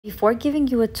Before giving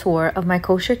you a tour of my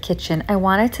kosher kitchen, I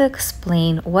wanted to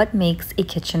explain what makes a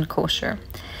kitchen kosher.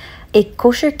 A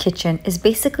kosher kitchen is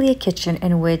basically a kitchen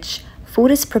in which food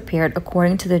is prepared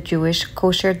according to the Jewish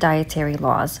kosher dietary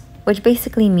laws, which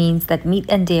basically means that meat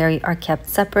and dairy are kept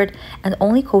separate and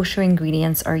only kosher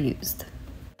ingredients are used.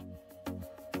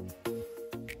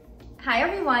 Hi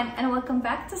everyone, and welcome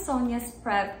back to Sonya's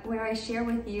Prep, where I share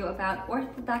with you about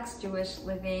Orthodox Jewish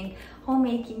living,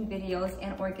 homemaking videos,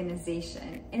 and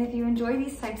organization. And if you enjoy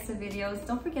these types of videos,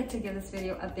 don't forget to give this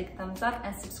video a big thumbs up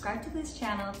and subscribe to this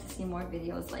channel to see more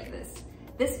videos like this.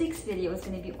 This week's video is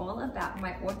going to be all about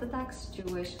my Orthodox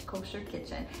Jewish kosher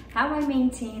kitchen, how I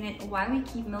maintain it, why we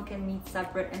keep milk and meat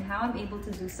separate, and how I'm able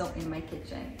to do so in my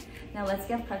kitchen. Now let's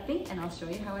get prepping and I'll show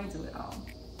you how I do it all.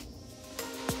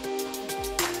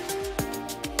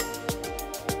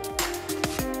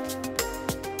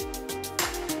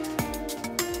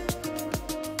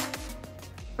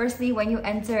 Firstly, when you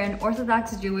enter an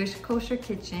Orthodox Jewish kosher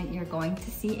kitchen, you're going to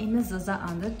see a mezuzah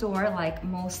on the door, like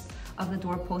most of the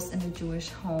doorposts in a Jewish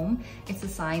home. It's a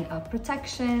sign of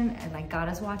protection and like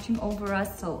God is watching over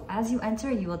us. So as you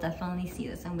enter, you will definitely see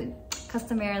this, and we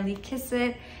customarily kiss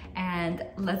it. And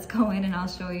let's go in and I'll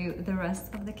show you the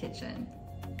rest of the kitchen.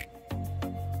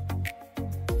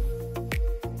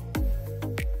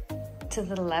 To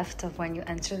the left of when you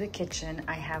enter the kitchen,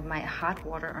 I have my hot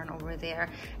water urn over there,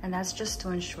 and that's just to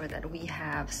ensure that we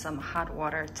have some hot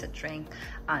water to drink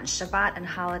on Shabbat and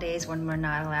holidays when we're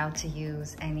not allowed to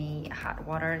use any hot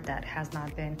water that has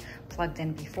not been plugged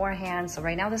in beforehand. So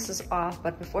right now this is off,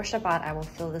 but before Shabbat I will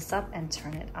fill this up and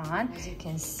turn it on. As you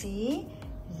can see,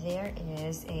 there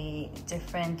is a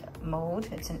different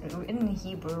mode. It's in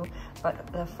Hebrew, but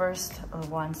the first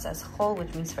one says Chol,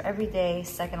 which means for every day.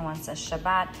 Second one says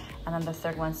Shabbat, and then the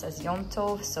third one says Yom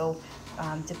Tov. So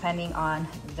depending on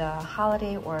the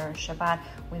holiday or Shabbat,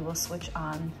 we will switch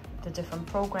on the different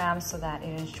programs so that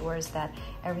it ensures that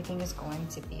everything is going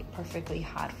to be perfectly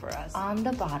hot for us. On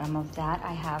the bottom of that,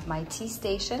 I have my tea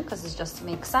station, because it just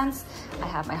makes sense. I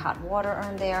have my hot water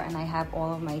urn there, and I have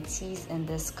all of my teas in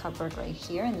this cupboard right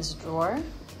here in this drawer.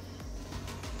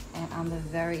 And on the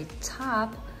very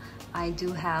top, I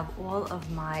do have all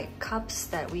of my cups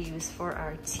that we use for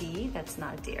our tea that's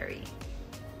not dairy.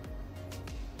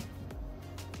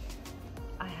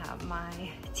 I have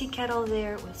my tea kettle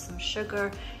there with some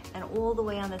sugar, and all the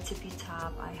way on the tippy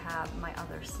top I have my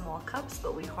other small cups,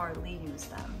 but we hardly use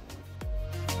them.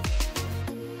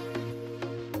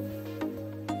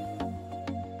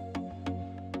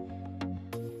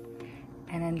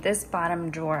 And in this bottom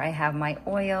drawer I have my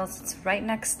oils. It's right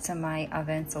next to my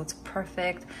oven, so it's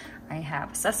perfect. I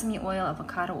have sesame oil,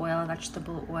 avocado oil,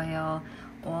 vegetable oil,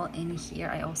 all in here.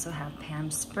 I also have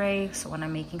Pam spray, so when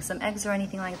I'm making some eggs or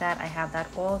anything like that, I have that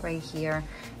all right here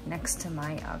next to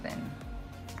my oven.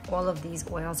 All of these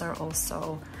oils are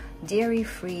also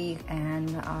dairy-free, and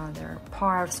they're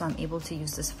parve, so I'm able to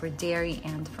use this for dairy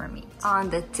and for meat. On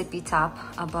the tippy top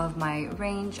above my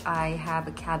range, I have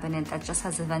a cabinet that just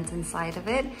has a vent inside of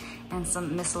it and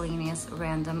some miscellaneous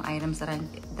random items that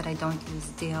I don't use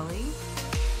daily.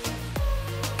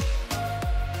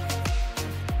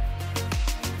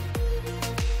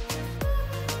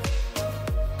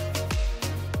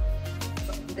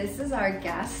 This is our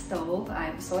gas stove.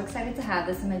 I'm so excited to have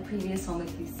this. In my previous home,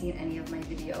 if you've seen any of my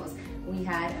videos, we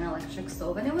had an electric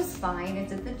stove and it was fine, it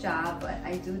did the job, but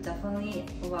I do definitely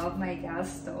love my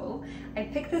gas stove. I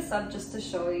picked this up just to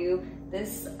show you.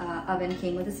 This oven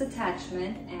came with this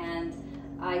attachment, and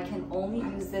I can only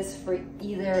use this for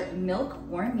either milk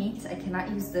or meat. I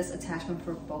cannot use this attachment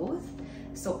for both.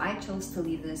 So I chose to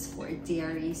leave this for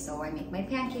dairy. So I make my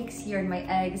pancakes here and my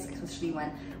eggs, especially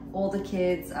when all the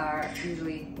kids are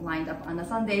usually lined up on a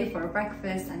Sunday for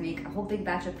breakfast. I make a whole big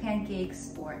batch of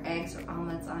pancakes or eggs or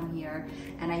omelets on here,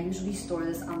 and I usually store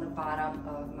this on the bottom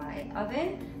of my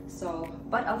oven. So,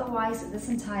 but otherwise, this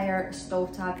entire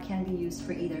stovetop can be used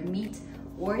for either meat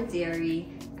or dairy,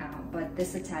 but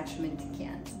this attachment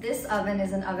can't. This oven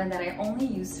is an oven that I only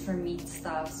use for meat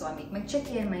stuff, so I make my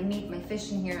chicken, my meat, my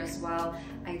fish in here as well.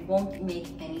 I won't make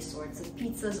any sorts of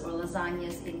pizzas or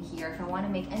lasagnas in here. If I want to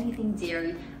make anything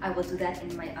dairy, I will do that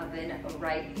in my oven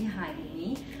right behind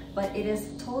me. But it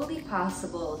is totally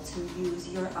possible to use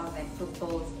your oven for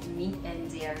both meat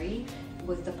and dairy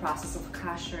with the process of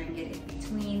koshering it in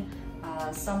between.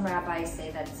 Some rabbis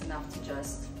say that it's enough to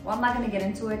just, well, I'm not going to get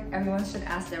into it. Everyone should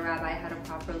ask their rabbi how to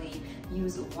properly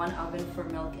use one oven for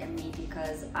milk and meat,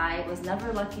 because I was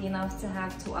never lucky enough to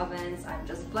have two ovens. I'm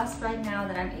just blessed right now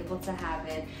that I'm able to have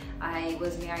it. I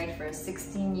was married for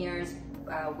 16 years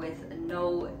with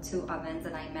no 2 ovens,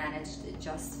 and I managed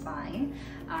just fine.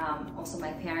 Also,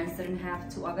 my parents didn't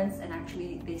have 2 ovens, and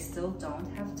actually they still don't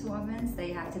have 2 ovens.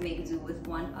 They have to make do with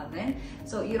 1 oven.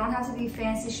 So you don't have to be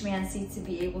fancy schmancy to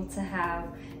be able to have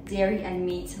dairy and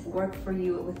meat work for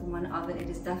you with 1 oven. It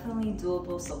is definitely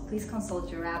doable, so please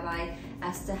consult your rabbi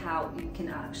as to how you can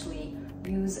actually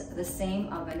use the same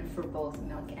oven for both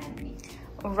milk and meat.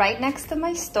 Right next to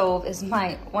my stove is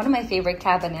one of my favorite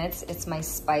cabinets. It's my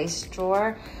spice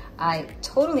drawer. I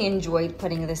totally enjoyed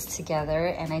putting this together,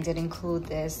 and I did include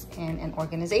this in an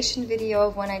organization video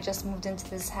of when I just moved into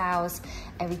this house.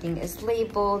 Everything is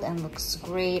labeled and looks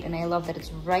great, and I love that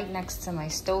it's right next to my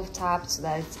stovetop so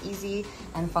that it's easy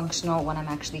and functional when I'm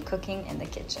actually cooking in the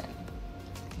kitchen.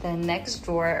 The next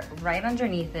drawer, right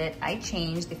underneath it, I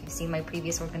changed. If you've seen my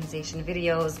previous organization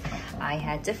videos, I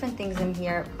had different things in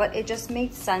here, but it just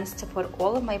made sense to put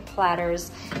all of my platters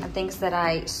and things that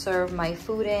I serve my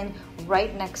food in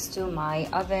right next to my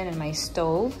oven and my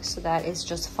stove, so that it's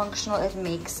just functional. It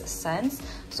makes sense.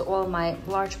 So all of my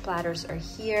large platters are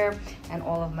here, and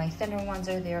all of my thinner ones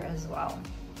are there as well.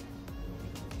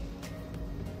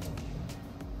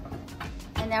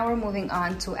 And now we're moving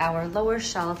on to our lower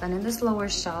shelf, and in this lower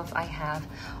shelf I have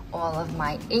all of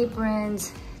my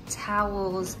aprons,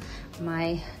 towels,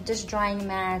 my dish drying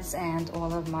mats, and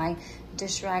all of my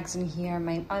dish rags in here,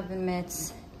 my oven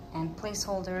mitts and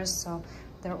placeholders, so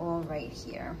they're all right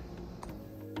here.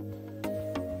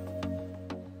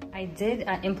 I did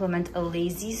implement a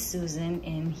lazy Susan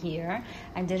in here.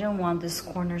 I didn't want this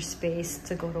corner space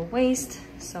to go to waste,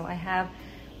 so I have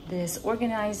this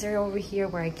organizer over here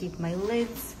where I keep my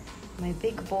lids, my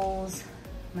big bowls,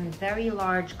 my very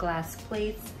large glass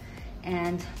plates,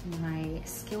 and my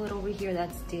skillet over here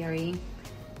that's dairy.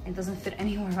 It doesn't fit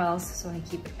anywhere else, so I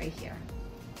keep it right here.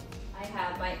 I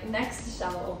have my next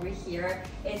shelf over here.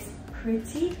 It's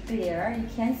pretty bare. You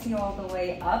can't see all the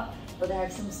way up, but I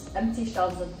have some empty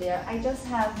shelves up there. I just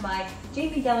have my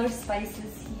Jamie Geller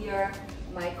spices here,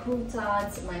 my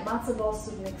croutons, my matzo ball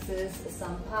soup mixes,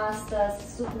 some pastas,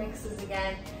 soup mixes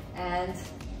again, and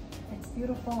it's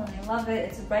beautiful and I love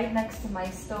it. It's right next to my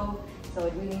stove, so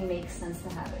it really makes sense to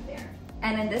have it there.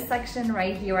 And in this section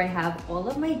right here, I have all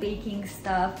of my baking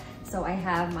stuff. So I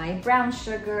have my brown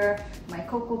sugar, my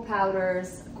cocoa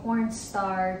powders,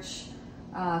 cornstarch,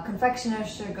 confectioner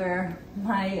sugar,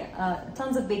 my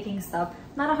tons of baking stuff.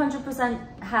 Not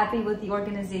 100% happy with the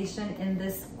organization in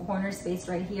this corner space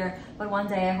right here, but one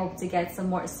day I hope to get some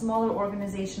more smaller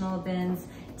organizational bins,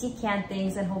 decant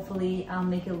things, and hopefully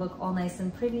make it look all nice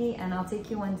and pretty. And I'll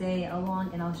take you one day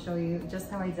along and I'll show you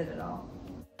just how I did it all.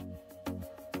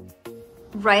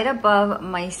 Right above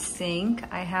my sink,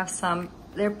 I have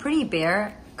they're pretty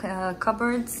bare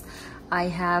cupboards. I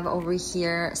have over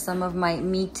here some of my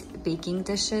meat baking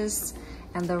dishes,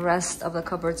 and the rest of the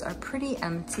cupboards are pretty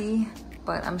empty,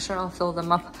 but I'm sure I'll fill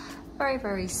them up very,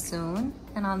 very soon.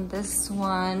 And on this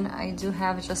one, I do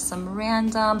have just some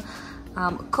random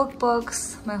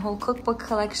cookbooks. My whole cookbook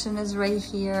collection is right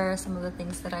here. Some of the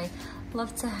things that I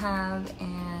love to have,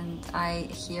 and I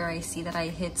see that I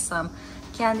hid some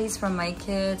candies from my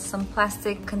kids, some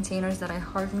plastic containers that I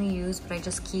hardly use, but I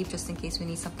just keep just in case we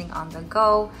need something on the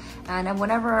go. And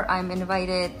whenever I'm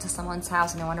invited to someone's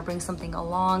house and I want to bring something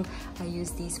along, I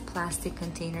use these plastic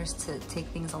containers to take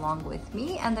things along with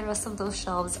me, and the rest of those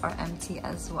shelves are empty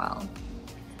as well.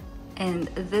 In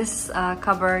this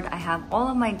cupboard, I have all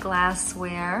of my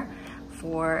glassware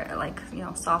for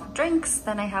soft drinks.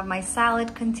 Then I have my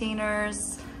salad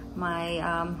containers, my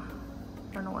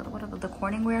I don't know what are the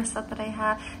Corningware stuff that I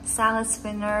have, salad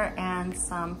spinner, and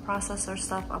some processor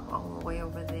stuff up all the way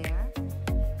over there.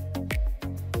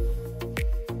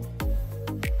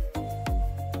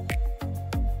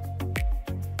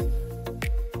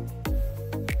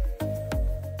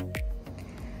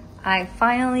 I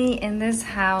finally in this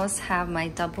house have my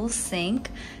double sink.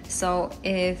 So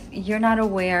if you're not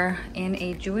aware, in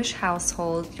a Jewish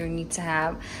household, you need to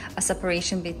have a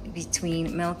separation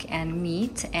between milk and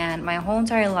meat. And my whole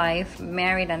entire life,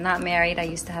 married and not married, I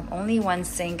used to have only one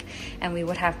sink, and we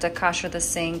would have to kosher the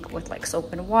sink with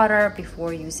soap and water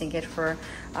before using it for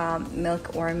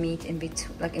milk or meat, in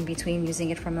between using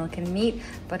it for milk and meat.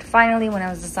 But finally, when I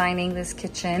was designing this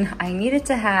kitchen, I needed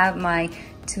to have my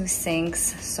 2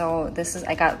 sinks. So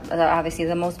I got obviously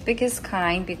the most biggest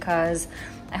kind because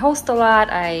I host a lot.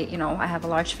 I have a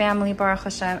large family, Baruch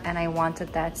Hashem, and I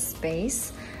wanted that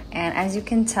space. And as you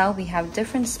can tell, we have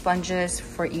different sponges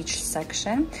for each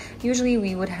section. Usually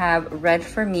we would have red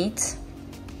for meat,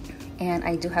 and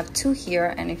I do have 2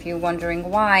 here. And if you're wondering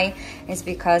why, it's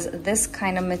because this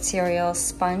kind of material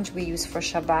sponge we use for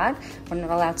Shabbat. We're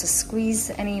not allowed to squeeze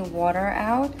any water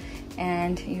out.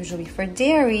 And usually for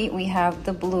dairy, we have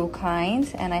the blue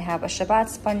kind, and I have a Shabbat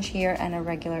sponge here and a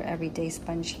regular everyday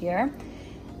sponge here.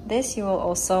 This you will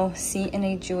also see in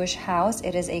a Jewish house.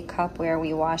 It is a cup where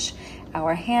we wash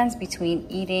our hands between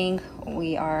eating.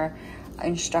 We are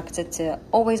instructed to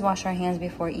always wash our hands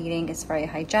before eating. It's very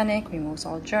hygienic, removes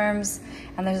all germs,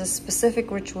 and there's a specific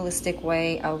ritualistic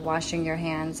way of washing your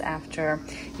hands after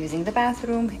using the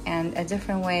bathroom, and a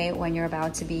different way when you're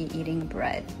about to be eating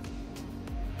bread.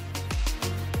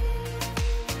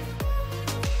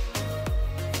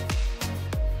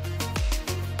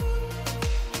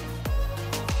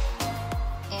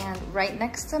 Right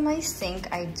next to my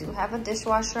sink, I do have a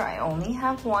dishwasher. I only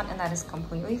have one, and that is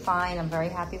completely fine. I'm very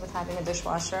happy with having a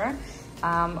dishwasher.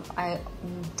 I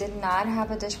did not have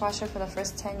a dishwasher for the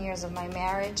first 10 years of my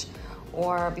marriage,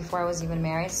 or before I was even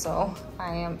married, so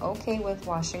I am okay with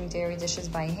washing dairy dishes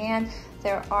by hand.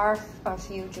 There are a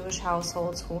few Jewish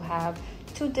households who have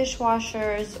 2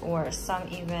 dishwashers, or some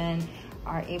even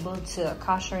are able to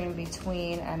kosher in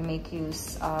between and make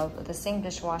use of the same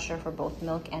dishwasher for both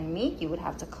milk and meat. You would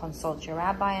have to consult your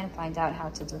rabbi and find out how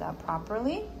to do that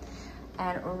properly.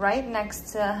 And right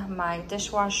next to my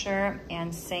dishwasher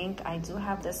and sink, I do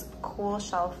have this cool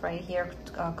shelf right here,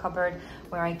 cupboard,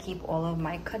 where I keep all of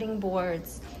my cutting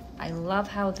boards. I love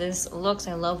how this looks.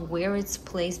 I love where it's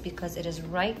placed because it is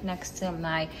right next to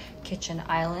my kitchen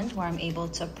island where I'm able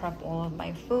to prep all of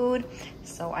my food.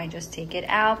 So I just take it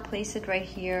out, place it right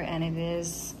here, and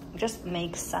just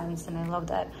makes sense. And I love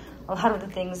that a lot of the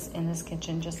things in this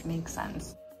kitchen just make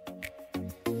sense.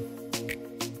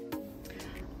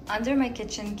 Under my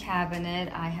kitchen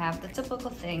cabinet, I have the typical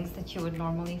things that you would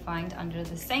normally find under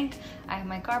the sink. I have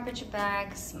my garbage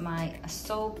bags, my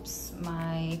soaps,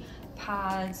 my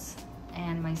pods,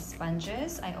 and my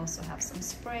sponges. I also have some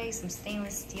spray, some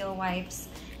stainless steel wipes,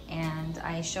 and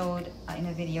I showed in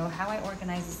a video how I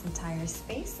organize this entire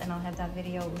space, and I'll have that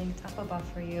video linked up above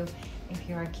for you if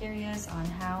you are curious on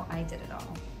how I did it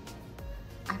all.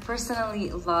 I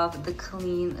personally love the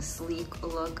clean, sleek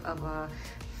look of a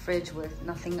fridge with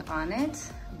nothing on it,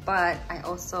 but I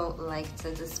also like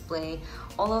to display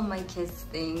all of my kids'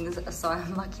 things, so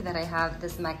I'm lucky that I have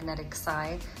this magnetic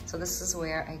side. So this is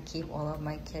where I keep all of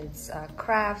my kids'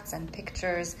 crafts and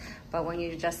pictures, but when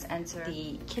you just enter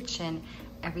the kitchen,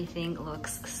 everything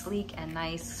looks sleek and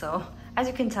nice. So as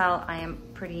you can tell, I am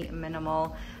pretty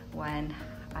minimal when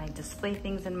I display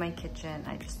things in my kitchen.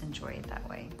 I just enjoy it that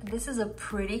way. This is a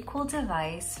pretty cool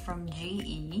device from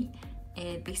GE.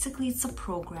 It's a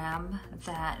program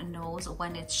that knows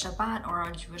when it's Shabbat or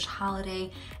a Jewish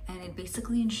holiday, and it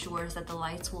basically ensures that the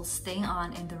lights will stay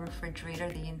on in the refrigerator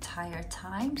the entire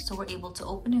time. So we're able to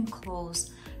open and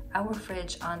close our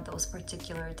fridge on those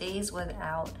particular days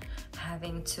without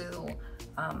having to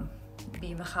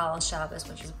be Mechal Shabbos,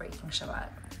 which is breaking Shabbat.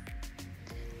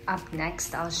 Up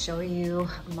next, I'll show you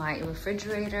my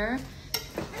refrigerator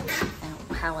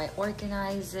and how I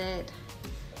organize it.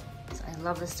 I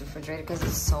love this refrigerator because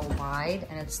it's so wide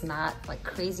and it's not like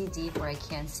crazy deep where I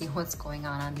can't see what's going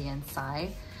on the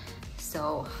inside.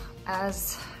 So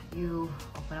as you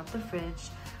open up the fridge,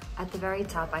 at the very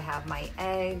top I have my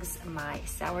eggs, my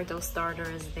sourdough starter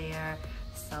is there,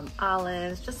 some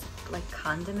olives, just like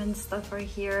condiment stuff right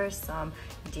here, some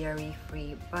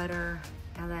dairy-free butter.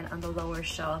 And then on the lower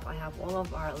shelf, I have all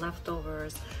of our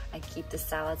leftovers. I keep the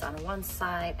salads on one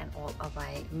side and all of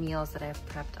my meals that I've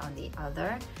prepped on the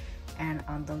other. And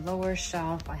on the lower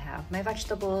shelf, I have my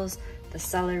vegetables, the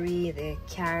celery, the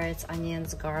carrots,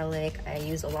 onions, garlic. I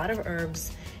use a lot of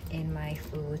herbs in my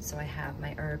food, so I have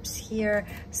my herbs here,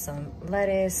 some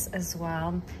lettuce as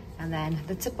well, and then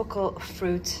the typical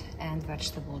fruit and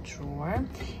vegetable drawer,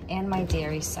 and my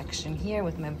dairy section here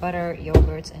with my butter,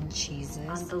 yogurts, and cheeses.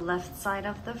 On the left side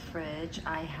of the fridge,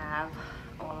 I have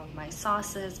all of my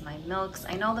sauces, my milks.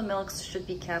 I know the milks should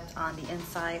be kept on the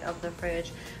inside of the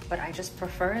fridge, but I just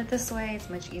prefer it this way. It's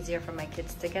much easier for my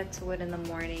kids to get to it in the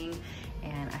morning.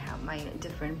 And I have my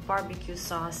different barbecue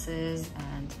sauces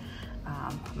and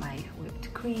my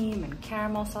whipped cream and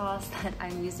caramel sauce that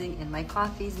I'm using in my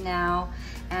coffees now.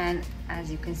 And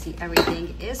as you can see,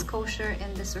 everything is kosher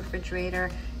in this refrigerator.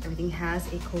 Everything has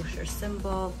a kosher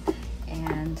symbol,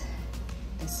 and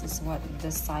this is what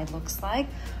this side looks like.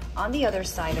 On the other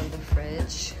side of the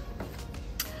fridge,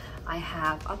 I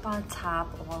have up on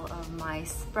top all of my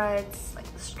spreads,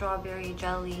 like the strawberry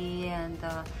jelly and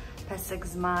the Pesach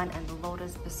Zman and the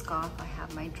lotus biscoff. I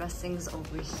have my dressings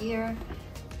over here,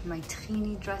 my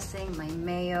tahini dressing, my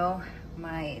mayo,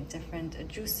 my different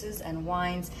juices and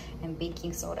wines, and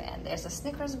baking soda. And there's a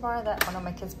Snickers bar that one of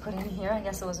my kids put in here. I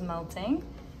guess it was melting.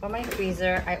 For my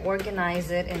freezer, I organize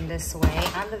it in this way.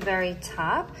 On the very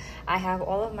top, I have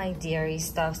all of my dairy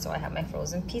stuff. So I have my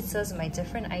frozen pizzas, my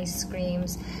different ice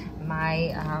creams,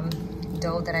 my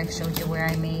dough that I've showed you where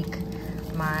I make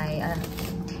my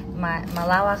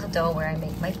malawach dough where I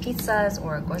make my pizzas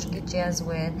or gosh gujias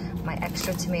with, my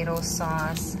extra tomato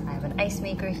sauce. I have an ice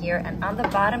maker here, and on the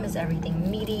bottom is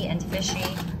everything meaty and fishy.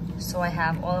 So I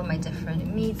have all of my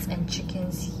different meats and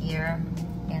chickens here.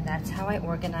 And that's how I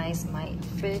organize my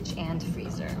fridge and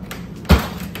freezer.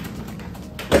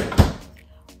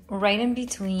 Right in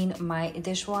between my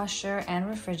dishwasher and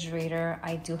refrigerator,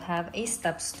 I do have a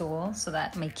step stool so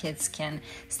that my kids can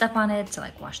step on it to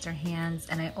like wash their hands.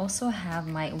 And I also have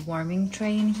my warming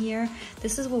tray in here.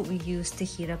 This is what we use to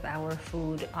heat up our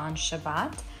food on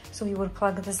Shabbat. So we would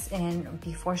plug this in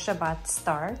before Shabbat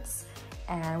starts,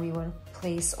 and we would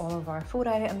place all of our food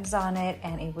items on it,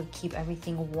 and it would keep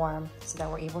everything warm so that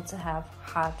we're able to have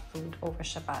hot food over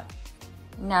Shabbat.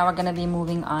 Now we're gonna be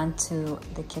moving on to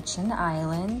the kitchen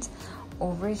island.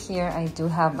 Over here, I do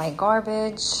have my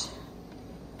garbage.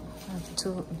 I have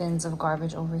 2 bins of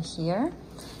garbage over here.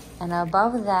 And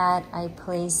above that, I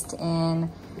placed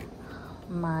in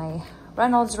my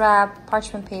Reynolds wrap,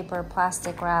 parchment paper,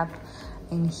 plastic wrap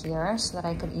in here so that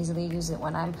I could easily use it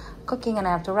when I'm cooking and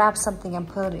I have to wrap something and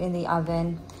put it in the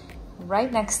oven.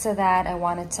 Right next to that, I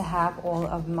wanted to have all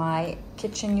of my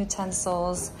kitchen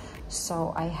utensils.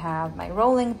 So I have my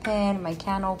rolling pin, my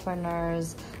can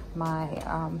openers, my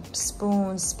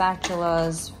spoons,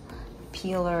 spatulas,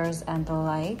 peelers, and the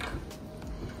like.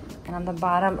 And on the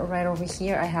bottom right over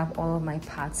here, I have all of my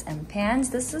pots and pans.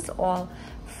 This is all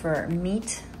for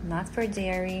meat, not for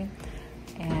dairy.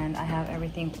 And I have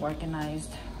everything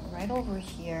organized right over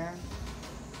here.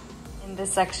 In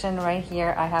this section right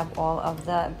here, I have all of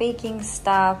the baking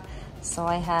stuff. So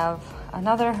I have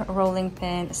another rolling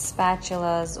pin,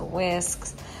 spatulas,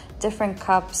 whisks, different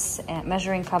cups, and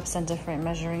measuring cups and different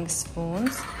measuring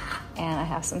spoons. And I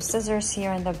have some scissors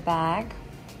here in the back.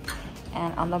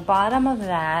 And on the bottom of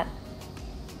that,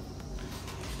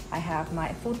 I have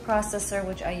my food processor,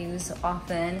 which I use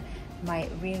often, my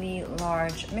really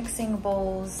large mixing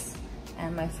bowls,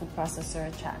 and my food processor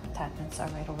attachments are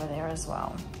right over there as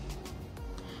well.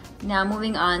 Now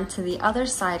moving on to the other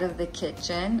side of the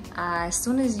kitchen. As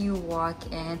soon as you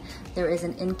walk in, there is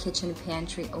an in-kitchen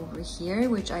pantry over here,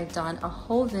 which I've done a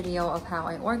whole video of how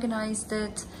I organized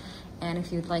it. And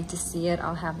if you'd like to see it,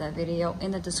 I'll have that video in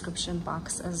the description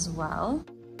box as well.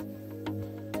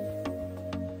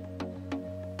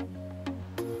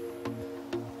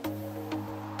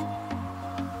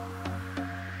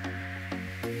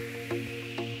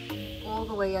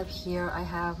 Way up here, I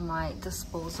have my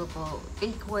disposable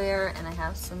bakeware, and I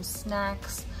have some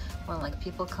snacks. When like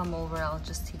people come over, I'll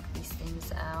just take these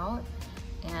things out.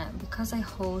 And because I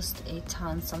host a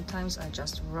ton, sometimes I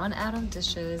just run out of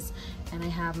dishes, and I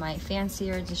have my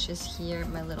fancier dishes here,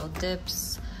 my little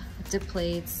dips, dip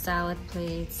plates, salad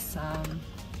plates,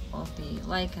 all the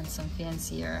like, and some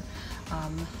fancier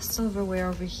silverware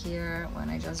over here when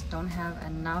I just don't have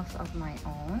enough of my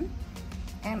own.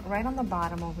 And right on the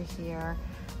bottom over here,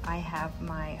 I have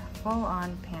my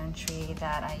full-on pantry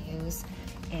that I use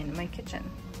in my kitchen.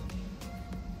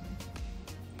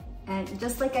 And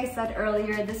just like I said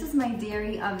earlier, this is my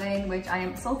dairy oven, which I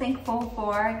am so thankful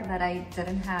for that I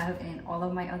didn't have in all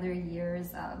of my other years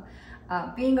of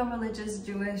being a religious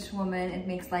Jewish woman. It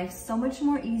makes life so much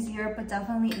more easier, but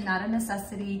definitely not a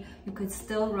necessity. You could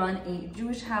still run a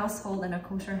Jewish household and a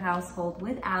kosher household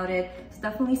without it. So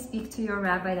definitely speak to your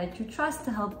rabbi that you trust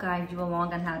to help guide you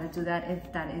along on how to do that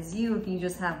if that is you, if you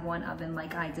just have one oven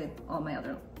like I did all my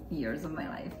other years of my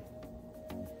life.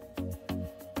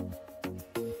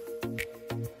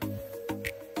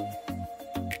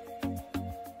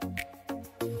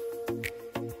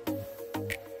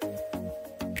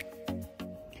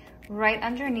 Right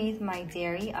underneath my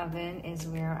dairy oven is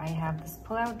where I have this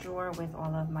pull-out drawer with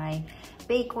all of my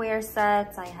bakeware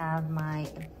sets. I have my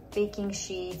baking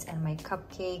sheets and my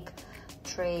cupcake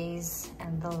trays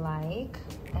and the like.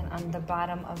 And on the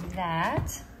bottom of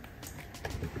that,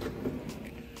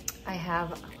 I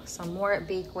have some more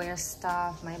bakeware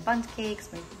stuff, my bundt cakes,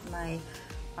 my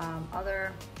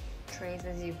other trays,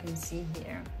 as you can see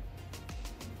here.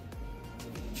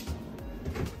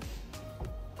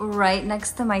 Right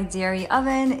next to my dairy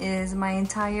oven is my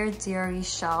entire dairy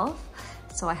shelf.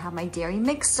 So I have my dairy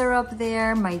mixer up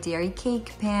there, my dairy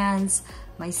cake pans,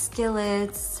 my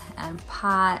skillets and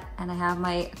pot, and I have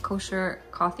my kosher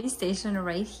coffee station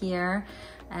right here.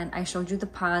 And I showed you the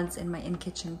pods in my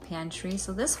in-kitchen pantry.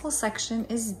 So this whole section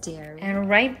is dairy. And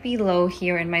right below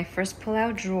here in my first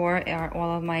pull-out drawer are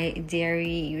all of my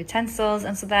dairy utensils.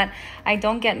 And so that I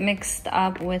don't get mixed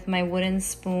up with my wooden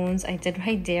spoons, I did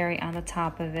write dairy on the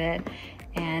top of it.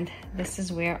 And this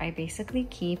is where I basically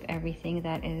keep everything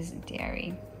that is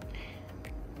dairy.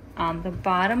 On the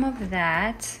bottom of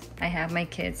that, I have my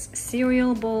kids'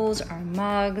 cereal bowls, our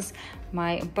mugs,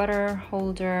 my butter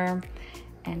holder,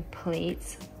 and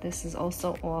plates. This is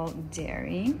also all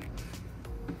dairy.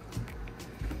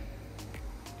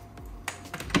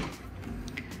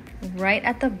 Right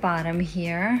at the bottom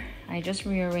here, I just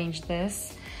rearranged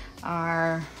this,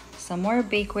 are some more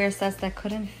bakeware sets that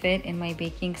couldn't fit in my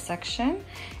baking section,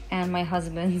 and my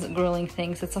husband's grilling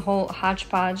things. It's a whole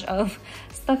hodgepodge of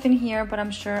stuff in here, but I'm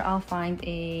sure I'll find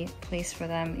a place for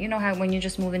them. You know how when you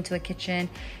just move into a kitchen,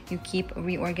 you keep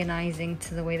reorganizing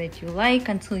to the way that you like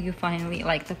until you finally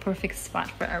like the perfect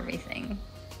spot for everything.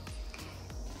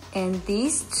 In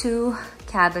these two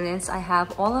cabinets, I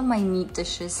have all of my meat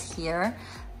dishes here.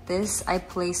 This I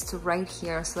placed right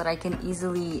here so that I can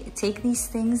easily take these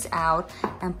things out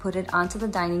and put it onto the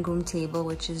dining room table,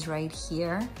 which is right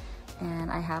here.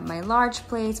 And I have my large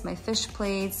plates, my fish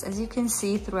plates. As you can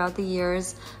see throughout the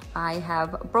years, I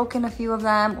have broken a few of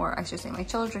them, or I should say my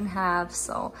children have,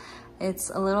 so it's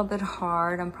a little bit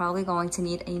hard. I'm probably going to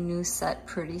need a new set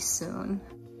pretty soon.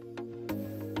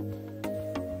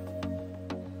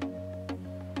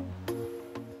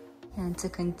 And to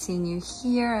continue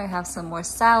here, I have some more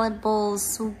salad bowls,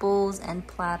 soup bowls, and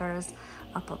platters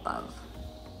up above.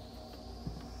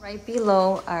 Right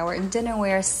below our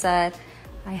dinnerware set,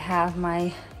 I have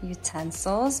my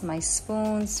utensils, my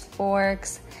spoons,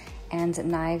 forks, and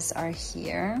knives are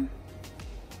here.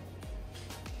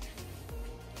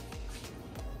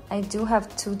 I do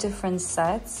have two different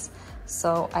sets.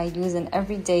 So I use an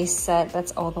everyday set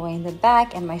that's all the way in the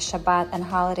back, and my Shabbat and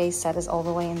holiday set is all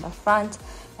the way in the front.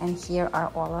 And here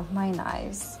are all of my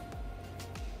knives.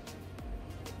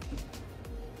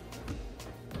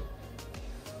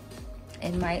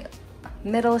 In my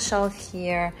middle shelf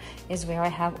here is where I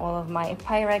have all of my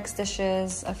Pyrex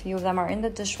dishes. A few of them are in the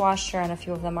dishwasher and a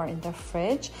few of them are in the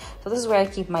fridge. So this is where I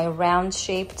keep my round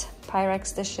shaped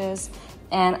Pyrex dishes.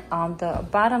 And on the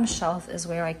bottom shelf is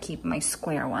where I keep my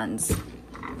square ones.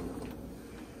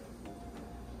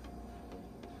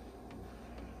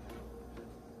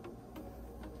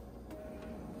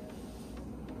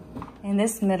 In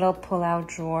this middle pull-out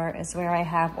drawer is where I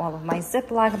have all of my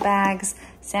Ziploc bags,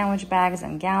 sandwich bags,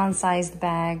 and gallon-sized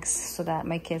bags so that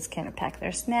my kids can pack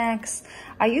their snacks.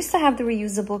 I used to have the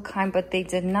reusable kind, but they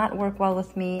did not work well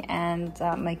with me, and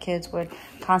my kids would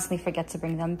constantly forget to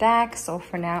bring them back. So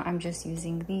for now, I'm just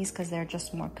using these because they're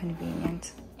just more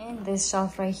convenient. In this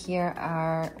shelf right here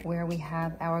are where we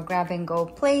have our grab-and-go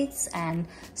plates and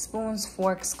spoons,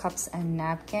 forks, cups, and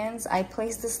napkins. I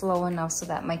placed this low enough so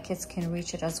that my kids can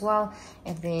reach it as well.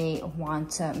 If they want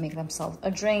to make themselves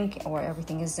a drink or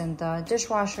everything is in the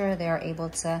dishwasher, they are able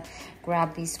to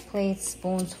grab these plates,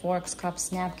 spoons, forks,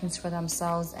 cups, napkins for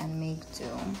themselves and make do.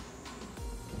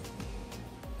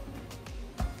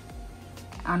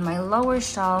 On my lower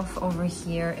shelf over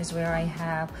here is where I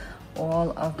have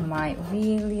all of my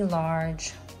really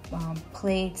large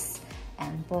plates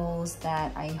and bowls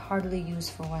that I hardly use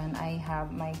for when I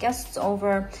have my guests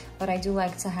over, but I do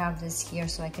like to have this here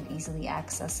so I can easily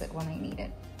access it when I need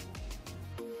it.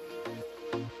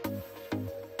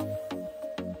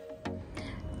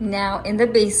 Now in the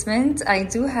basement, I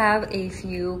do have a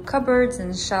few cupboards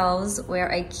and shelves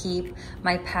where I keep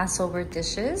my Passover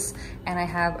dishes, and I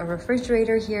have a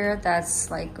refrigerator here that's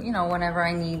like, you know, whenever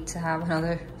I need to have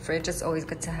another fridge, it's always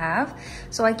good to have.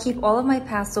 So I keep all of my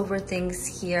Passover things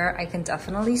here. I can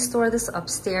definitely store this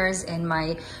upstairs in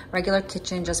my regular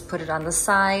kitchen, just put it on the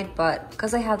side, but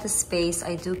because I have the space,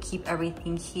 I do keep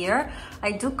everything here.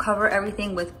 I do cover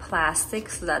everything with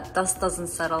plastic so that dust doesn't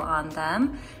settle on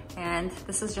them. And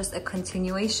this is just a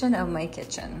continuation of my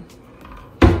kitchen.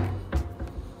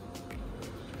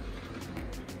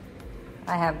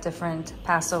 I have different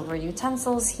Passover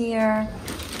utensils here,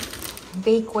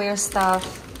 bakeware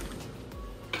stuff.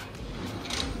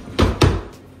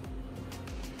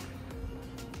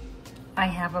 I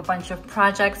have a bunch of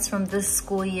projects from this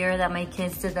school year that my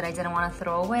kids did that I didn't want to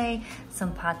throw away,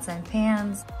 some pots and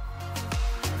pans.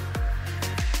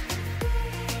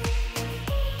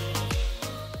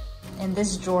 In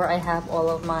this drawer, I have all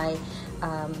of my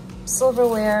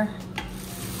silverware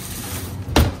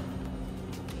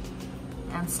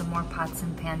and some more pots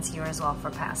and pans here as well for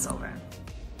Passover.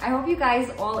 I hope you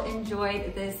guys all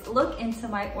enjoyed this look into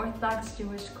my Orthodox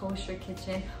Jewish kosher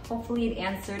kitchen. Hopefully it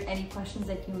answered any questions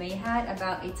that you may have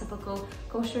about a typical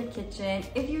kosher kitchen.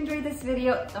 If you enjoyed this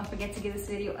video, don't forget to give this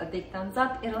video a big thumbs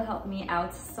up. It'll help me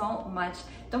out so much.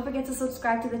 Don't forget to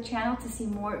subscribe to the channel to see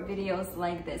more videos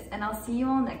like this. And I'll see you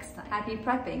all next time. Happy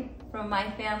prepping from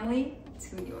my family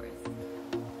to yours.